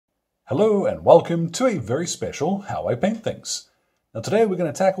Hello and welcome to a very special How I Paint Things. Now today we're going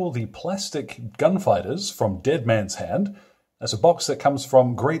to tackle the plastic Gunfighters from Dead Man's Hand. That's a box that comes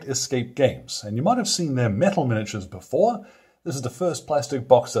from Great Escape Games, and you might have seen their metal miniatures before. This is the first plastic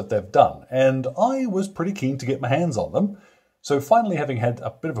box that they've done, and I was pretty keen to get my hands on them. So finally, having had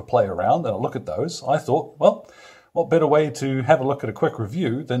a bit of a play around and a look at those, I thought, well, what better way to have a look at a quick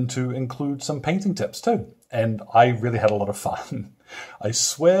review than to include some painting tips too. And I really had a lot of fun. I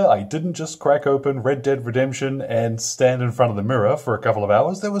swear I didn't just crack open Red Dead Redemption and stand in front of the mirror for a couple of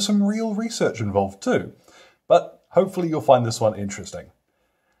hours. There was some real research involved too. But hopefully you'll find this one interesting.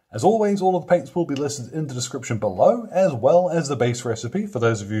 As always, all of the paints will be listed in the description below, as well as the base recipe for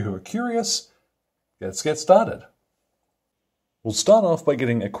those of you who are curious. Let's get started. We'll start off by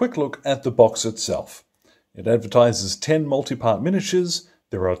getting a quick look at the box itself. It advertises 10 multi-part miniatures.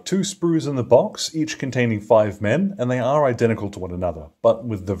 There are 2 sprues in the box, each containing 5 men, and they are identical to one another. But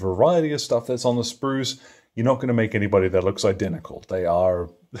with the variety of stuff that's on the sprues, you're not going to make anybody that looks identical.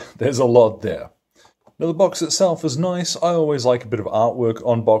 There's a lot there. Now the box itself is nice. I always like a bit of artwork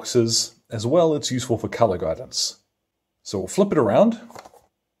on boxes. As well, it's useful for color guidance. So we'll flip it around.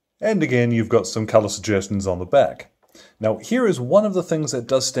 And again, you've got some color suggestions on the back. Now here is one of the things that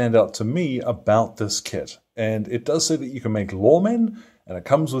does stand out to me about this kit. And it does say that you can make lawmen, and it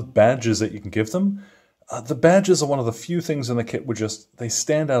comes with badges that you can give them. The badges are one of the few things in the kit where they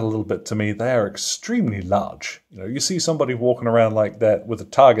stand out a little bit to me. They are extremely large. You see somebody walking around like that with a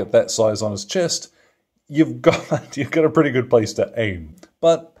target that size on his chest, you've got a pretty good place to aim.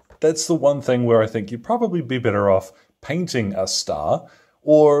 But that's the one thing where I think you'd probably be better off painting a star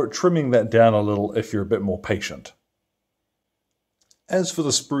or trimming that down a little if you're a bit more patient. As for the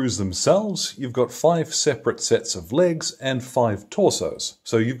sprues themselves, you've got 5 separate sets of legs and 5 torsos.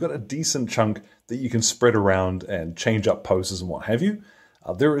 So you've got a decent chunk that you can spread around and change up poses and what have you.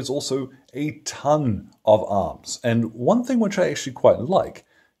 There is also a ton of arms. And one thing which I actually quite like,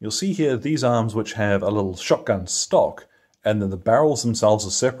 you'll see here these arms which have a little shotgun stock, and then the barrels themselves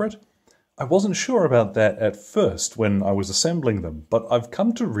are separate. I wasn't sure about that at first when I was assembling them, but I've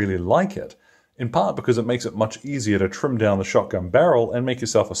come to really like it. In part because it makes it much easier to trim down the shotgun barrel and make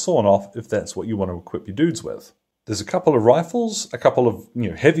yourself a sawn-off if that's what you want to equip your dudes with. There's a couple of rifles, a couple of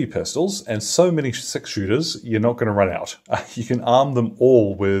heavy pistols, and so many 6-shooters, you're not going to run out. You can arm them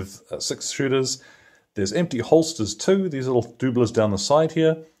all with 6-shooters. There's empty holsters too, these little doublers down the side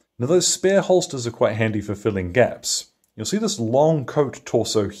here. Now those spare holsters are quite handy for filling gaps. You'll see this long coat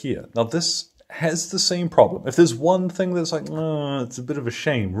torso here. Now this has the same problem. If there's one thing that's like, it's a bit of a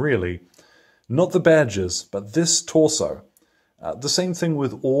shame, really. Not the badges, but this torso. The same thing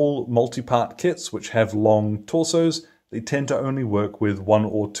with all multi-part kits which have long torsos. They tend to only work with 1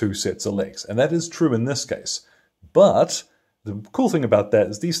 or 2 sets of legs, and that is true in this case. But the cool thing about that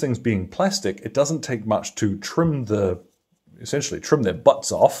is these things being plastic, it doesn't take much to essentially trim their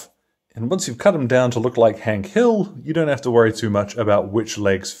butts off. And once you've cut them down to look like Hank Hill, you don't have to worry too much about which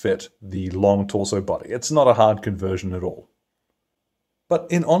legs fit the long torso body. It's not a hard conversion at all. But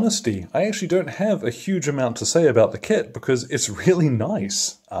in honesty, I actually don't have a huge amount to say about the kit because it's really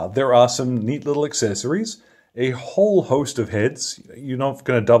nice. There are some neat little accessories, a whole host of heads. You're not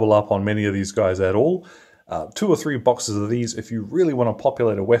going to double up on many of these guys at all. 2 or 3 boxes of these if you really want to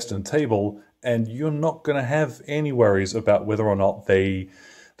populate a Western table, and you're not going to have any worries about whether or not they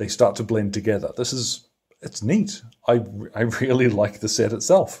start to blend together. It's neat. I really like the set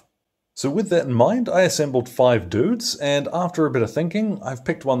itself. So with that in mind, I assembled 5 dudes, and after a bit of thinking, I've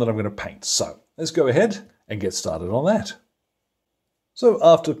picked one that I'm going to paint. So let's go ahead and get started on that. So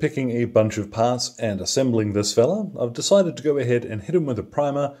after picking a bunch of parts and assembling this fella, I've decided to go ahead and hit him with a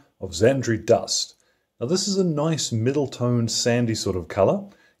primer of Armaggedon Dust. Now this is a nice middle-toned sandy sort of colour.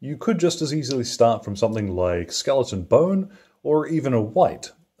 You could just as easily start from something like Skeleton Bone or even a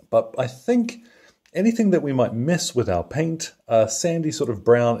white, but I think anything that we might miss with our paint, a sandy sort of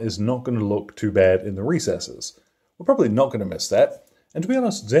brown is not going to look too bad in the recesses. We're probably not going to miss that. And to be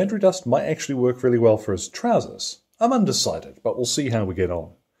honest, Armaggedon Dust might actually work really well for his trousers. I'm undecided, but we'll see how we get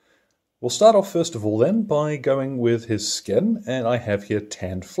on. We'll start off first of all then by going with his skin, and I have here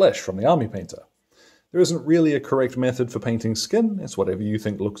tanned flesh from the Army Painter. There isn't really a correct method for painting skin, it's whatever you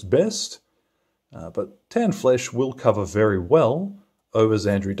think looks best. But tanned flesh will cover very well over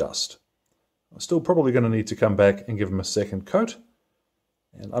Armaggedon Dust. I'm still probably going to need to come back and give him a second coat.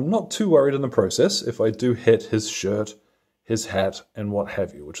 And I'm not too worried in the process if I do hit his shirt, his hat, and what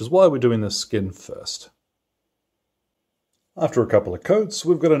have you, which is why we're doing the skin first. After a couple of coats,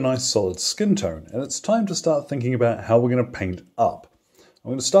 we've got a nice solid skin tone, and it's time to start thinking about how we're going to paint up.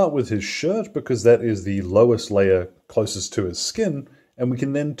 I'm going to start with his shirt because that is the lowest layer closest to his skin, and we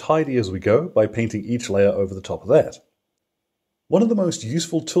can then tidy as we go by painting each layer over the top of that. One of the most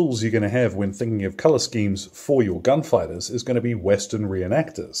useful tools you're going to have when thinking of colour schemes for your gunfighters is going to be Western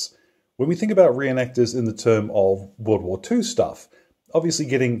reenactors. When we think about reenactors in the term of World War II stuff, obviously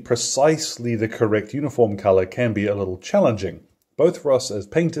getting precisely the correct uniform colour can be a little challenging, both for us as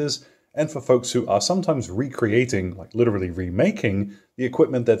painters and for folks who are sometimes recreating, like literally remaking, the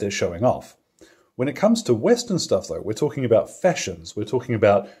equipment that they're showing off. When it comes to Western stuff though, we're talking about fashions, we're talking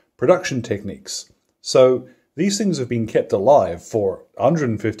about production techniques. So these things have been kept alive for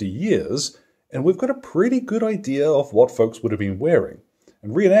 150 years, and we've got a pretty good idea of what folks would have been wearing.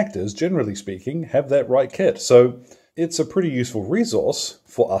 And reenactors, generally speaking, have that right kit, so it's a pretty useful resource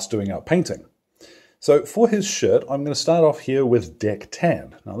for us doing our painting. So for his shirt, I'm going to start off here with Deck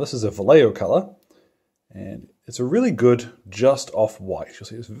Tan. Now this is a Vallejo color, and it's a really good just off white. You'll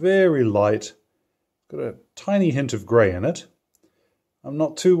see it's very light, got a tiny hint of grey in it. I'm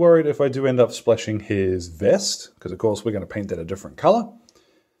not too worried if I do end up splashing his vest, because of course we're going to paint that a different color.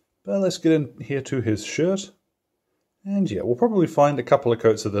 But let's get in here to his shirt. And yeah, we'll probably find a couple of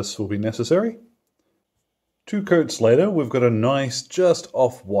coats of this will be necessary. 2 coats later, we've got a nice just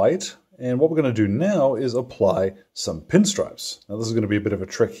off white. And what we're going to do now is apply some pinstripes. Now this is going to be a bit of a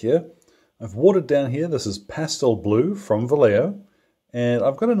trick here. I've watered down here, this is pastel blue from Vallejo. And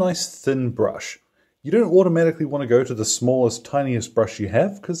I've got a nice thin brush. You don't automatically want to go to the smallest, tiniest brush you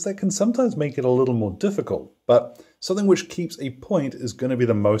have, because that can sometimes make it a little more difficult. But something which keeps a point is going to be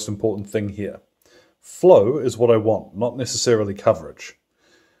the most important thing here. Flow is what I want, not necessarily coverage.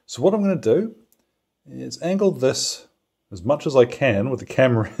 So what I'm going to do is angle this as much as I can with the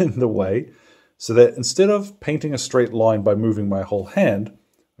camera in the way, so that instead of painting a straight line by moving my whole hand,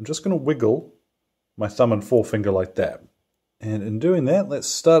 I'm just going to wiggle my thumb and forefinger like that. And in doing that, let's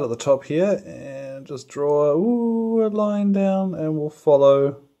start at the top here and just draw a line down, and we'll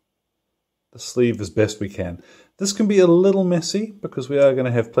follow the sleeve as best we can. This can be a little messy because we are going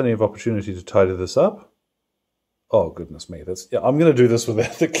to have plenty of opportunity to tidy this up. Oh, goodness me. I'm going to do this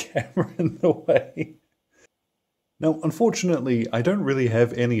without the camera in the way. Now, unfortunately, I don't really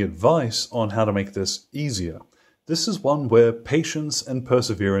have any advice on how to make this easier. This is one where patience and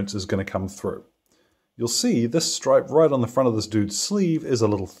perseverance is going to come through. You'll see this stripe right on the front of this dude's sleeve is a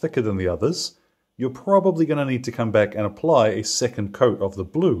little thicker than the others. You're probably going to need to come back and apply a second coat of the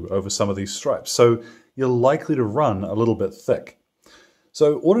blue over some of these stripes, so you're likely to run a little bit thick.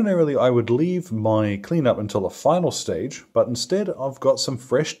 So ordinarily I would leave my cleanup until the final stage, but instead I've got some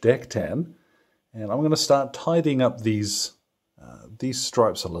fresh Deck Tan, and I'm going to start tidying up these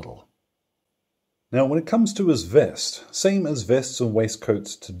stripes a little. Now when it comes to his vest, same as vests and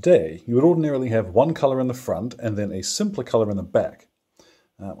waistcoats today, you would ordinarily have one colour in the front and then a simpler colour in the back.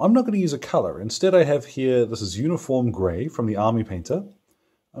 I'm not going to use a colour. Instead I have here, this is Uniform Grey from the Army Painter.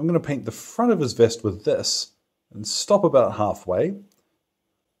 I'm going to paint the front of his vest with this and stop about halfway.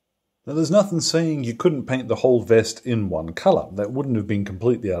 Now there's nothing saying you couldn't paint the whole vest in one colour. That wouldn't have been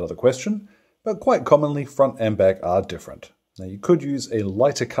completely out of the question, but quite commonly front and back are different. Now you could use a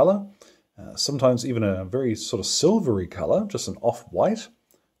lighter colour, sometimes even a very sort of silvery colour, just an off-white,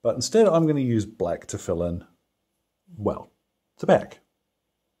 but instead I'm going to use black to fill in, well, the back.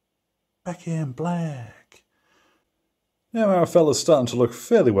 Back in black. Now our fella's starting to look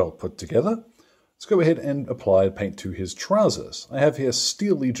fairly well put together. Let's go ahead and apply paint to his trousers. I have here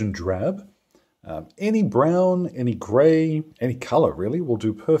Steel Legion Drab. Any brown, any grey, any colour really will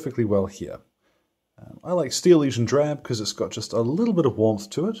do perfectly well here. I like Steel Legion Drab because it's got just a little bit of warmth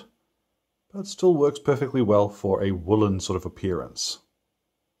to it, but it still works perfectly well for a woolen sort of appearance.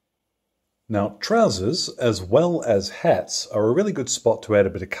 Now, trousers, as well as hats, are a really good spot to add a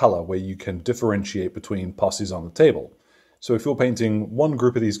bit of colour where you can differentiate between posses on the table. So if you're painting one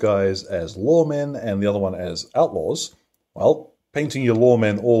group of these guys as lawmen and the other one as outlaws, well, painting your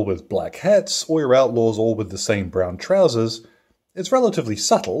lawmen all with black hats or your outlaws all with the same brown trousers, it's relatively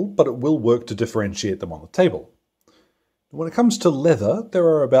subtle, but it will work to differentiate them on the table. When it comes to leather, there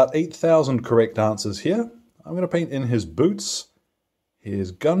are about 8,000 correct answers here. I'm going to paint in his boots,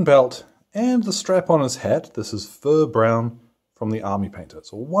 his gun belt, and the strap on his hat. This is fur brown from the Army Painter.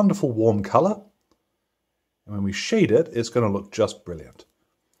 It's a wonderful warm colour. And when we shade it, it's going to look just brilliant.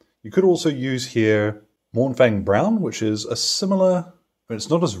 You could also use here Mournfang Brown, which is a similar, it's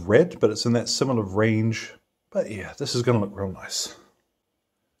not as red, but it's in that similar range. But yeah, this is going to look real nice.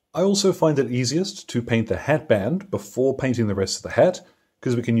 I also find it easiest to paint the hatband before painting the rest of the hat,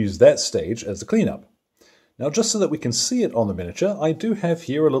 because we can use that stage as the cleanup. Now, just so that we can see it on the miniature, I do have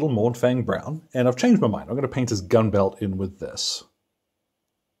here a little Mournfang Brown, and I've changed my mind. I'm going to paint his gun belt in with this.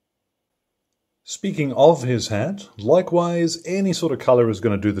 Speaking of his hat, likewise, any sort of color is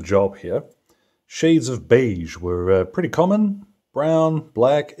going to do the job here. Shades of beige were pretty common. Brown,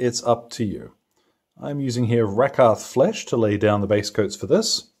 black, it's up to you. I'm using here Rakarth Flesh to lay down the base coats for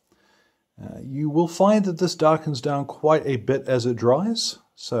this. You will find that this darkens down quite a bit as it dries,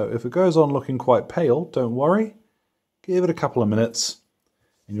 so if it goes on looking quite pale, don't worry. Give it a couple of minutes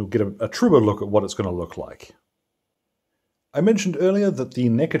and you'll get a truer look at what it's going to look like. I mentioned earlier that the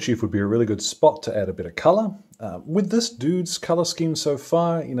neckerchief would be a really good spot to add a bit of colour. With this dude's colour scheme so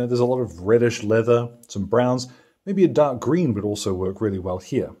far, there's a lot of reddish leather, some browns, maybe a dark green would also work really well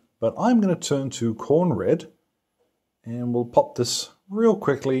here. But I'm going to turn to corn red, and we'll pop this real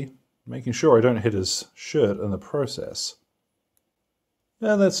quickly, making sure I don't hit his shirt in the process.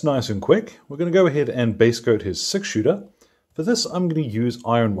 Now that's nice and quick. We're going to go ahead and base coat his 6-shooter. For this I'm going to use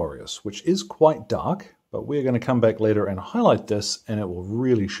Iron Warriors, which is quite dark, but we're going to come back later and highlight this and it will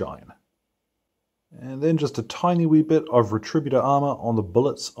really shine. And then just a tiny wee bit of Retributor armor on the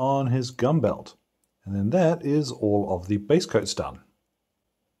bullets on his gun belt. And then that is all of the base coats done.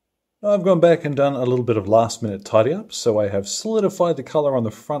 Now I've gone back and done a little bit of last minute tidy up, so I have solidified the color on the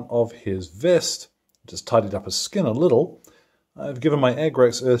front of his vest, just tidied up his skin a little. I've given my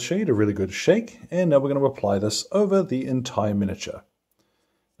Agrax Earthshade a really good shake, and now we're going to apply this over the entire miniature.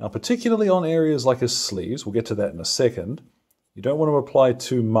 Now, particularly on areas like his sleeves, we'll get to that in a second, you don't want to apply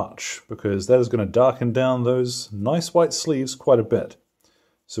too much because that is going to darken down those nice white sleeves quite a bit.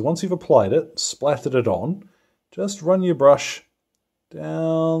 So once you've applied it, splattered it on, just run your brush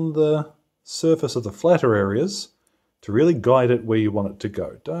down the surface of the flatter areas to really guide it where you want it to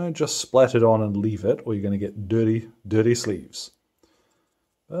go. Don't just splat it on and leave it, or you're going to get dirty sleeves.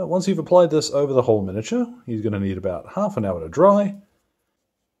 But once you've applied this over the whole miniature, you're going to need about half an hour to dry.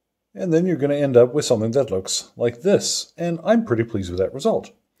 And then you're going to end up with something that looks like this. And I'm pretty pleased with that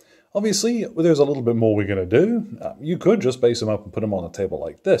result. Obviously, there's a little bit more we're going to do. You could just base him up and put him on a table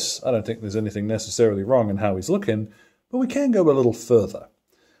like this. I don't think there's anything necessarily wrong in how he's looking, but we can go a little further.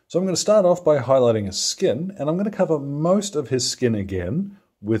 So I'm going to start off by highlighting his skin, and I'm going to cover most of his skin again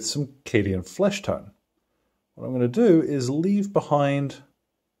with some Cadian flesh tone. What I'm going to do is leave behind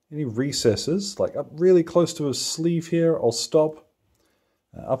any recesses, like up really close to his sleeve here. I'll stop.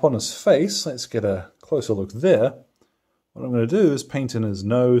 Up on his face, let's get a closer look there. What I'm going to do is paint in his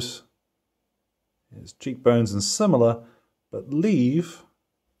nose, his cheekbones and similar, but leave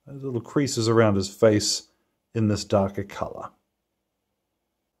those little creases around his face in this darker color.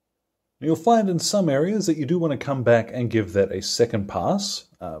 You'll find in some areas that you do want to come back and give that a second pass.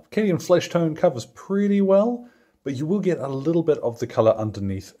 Cadian flesh tone covers pretty well, but you will get a little bit of the color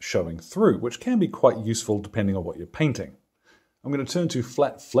underneath showing through, which can be quite useful depending on what you're painting. I'm going to turn to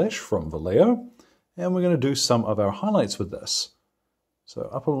Flat Flesh from Vallejo, and we're going to do some of our highlights with this. So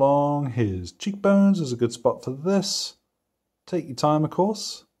up along his cheekbones is a good spot for this. Take your time, of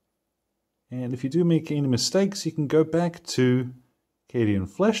course. And if you do make any mistakes, you can go back to Cadian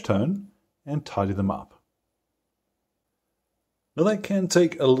Flesh Tone and tidy them up. Now that can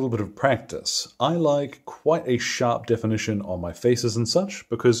take a little bit of practice. I like quite a sharp definition on my faces and such,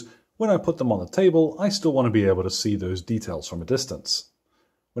 because when I put them on the table, I still want to be able to see those details from a distance.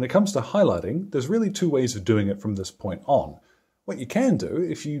 When it comes to highlighting, there's really two ways of doing it from this point on. What you can do,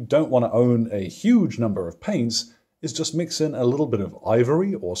 if you don't want to own a huge number of paints, is just mix in a little bit of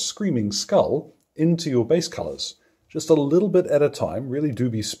ivory or screaming skull into your base colors. Just a little bit at a time, really do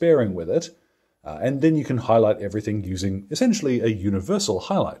be sparing with it, and then you can highlight everything using essentially a universal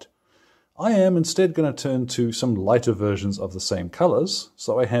highlight. I am instead going to turn to some lighter versions of the same colors,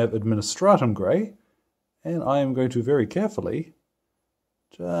 so I have Administratum Grey, and I am going to very carefully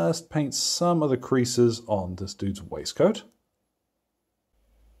just paint some of the creases on this dude's waistcoat.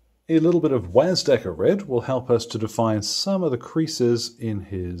 A little bit of Wazdecker Red will help us to define some of the creases in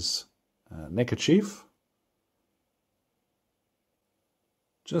his neckerchief.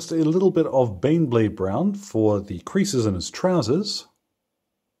 Just a little bit of Baneblade Brown for the creases in his trousers.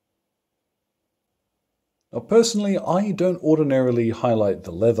 Now personally, I don't ordinarily highlight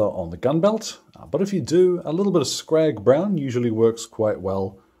the leather on the gun belt, but if you do, a little bit of Scrag Brown usually works quite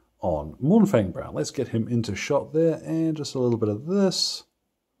well on Mournfang Brown. Let's get him into shot there, and just a little bit of this.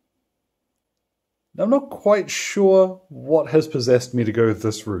 Now I'm not quite sure what has possessed me to go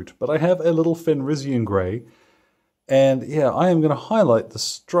this route, but I have a little Fenrisian Grey, and yeah, I am going to highlight the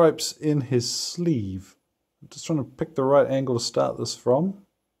stripes in his sleeve. I'm just trying to pick the right angle to start this from.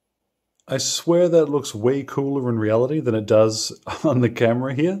 I swear that looks way cooler in reality than it does on the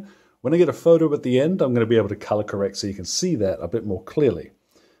camera here. When I get a photo at the end, I'm going to be able to color correct so you can see that a bit more clearly.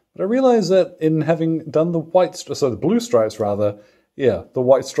 But I realize that in having done the blue stripes rather, Yeah, the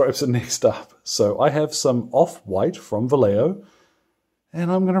white stripes are next up. So I have some off-white from Vallejo,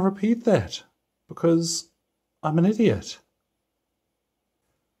 and I'm going to repeat that because I'm an idiot.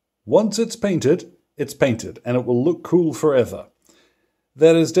 Once it's painted, and it will look cool forever.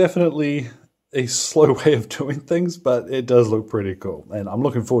 That is definitely a slow way of doing things, but it does look pretty cool, and I'm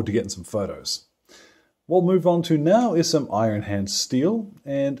looking forward to getting some photos. What we'll move on to now is some Iron Hand steel,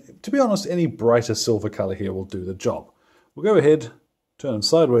 and to be honest, any brighter silver color here will do the job. We'll go ahead, turn him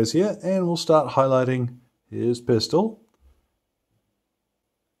sideways here, and we'll start highlighting his pistol.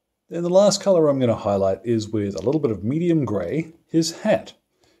 Then the last color I'm going to highlight is with a little bit of medium gray, his hat.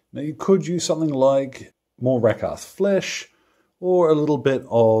 Now you could use something like more Rakarth flesh, or a little bit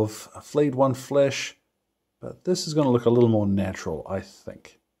of flayed one flesh, but this is going to look a little more natural, I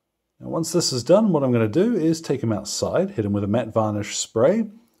think. Now once this is done, what I'm going to do is take him outside, hit him with a matte varnish spray.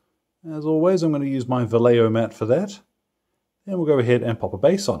 As always, I'm going to use my Vallejo matte for that. And we'll go ahead and pop a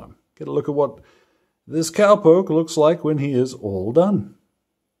base on him. Get a look at what this cowpoke looks like when he is all done.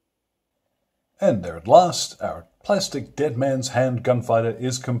 And there at last, our plastic Dead Man's Hand Gunfighter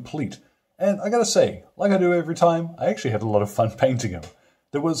is complete. And I gotta say, like I do every time, I actually had a lot of fun painting him.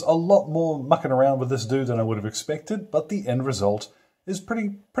 There was a lot more mucking around with this dude than I would have expected, but the end result is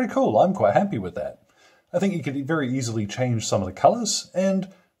pretty cool. I'm quite happy with that. I think you could very easily change some of the colors, and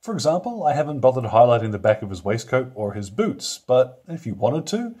for example, I haven't bothered highlighting the back of his waistcoat or his boots, but if you wanted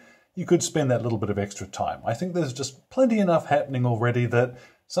to, you could spend that little bit of extra time. I think there's just plenty enough happening already that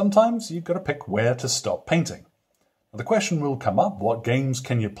sometimes you've got to pick where to stop painting. Now, the question will come up, what games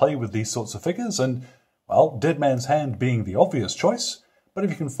can you play with these sorts of figures? And, well, Dead Man's Hand being the obvious choice, but if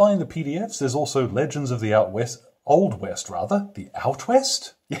you can find the PDFs, there's also Legends of the Old West, the Out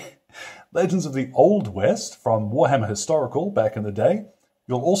West? Yeah, Legends of the Old West from Warhammer Historical back in the day.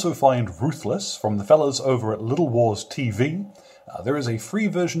 You'll also find Ruthless from the fellas over at Little Wars TV. There is a free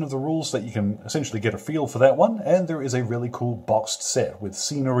version of the rules that you can essentially get a feel for that one, and there is a really cool boxed set with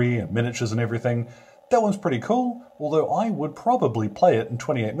scenery and miniatures and everything. That one's pretty cool, although I would probably play it in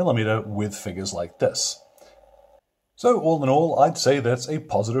 28mm with figures like this. So all in all, I'd say that's a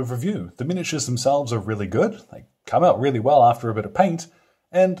positive review. The miniatures themselves are really good, they come out really well after a bit of paint,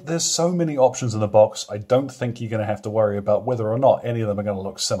 and there's so many options in the box, I don't think you're going to have to worry about whether or not any of them are going to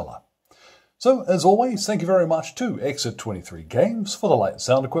look similar. So, as always, thank you very much to Exit23 Games for the light and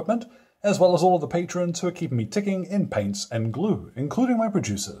sound equipment, as well as all of the patrons who are keeping me ticking in paints and glue, including my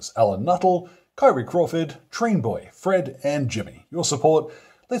producers, Alan Nuttall, Kyrie Crawford, Trainboy, Fred, and Jimmy. Your support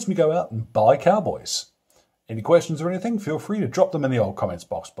lets me go out and buy cowboys. Any questions or anything, feel free to drop them in the old comments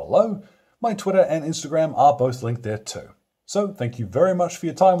box below. My Twitter and Instagram are both linked there too. So, thank you very much for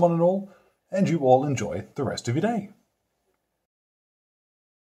your time, one and all, and you all enjoy the rest of your day.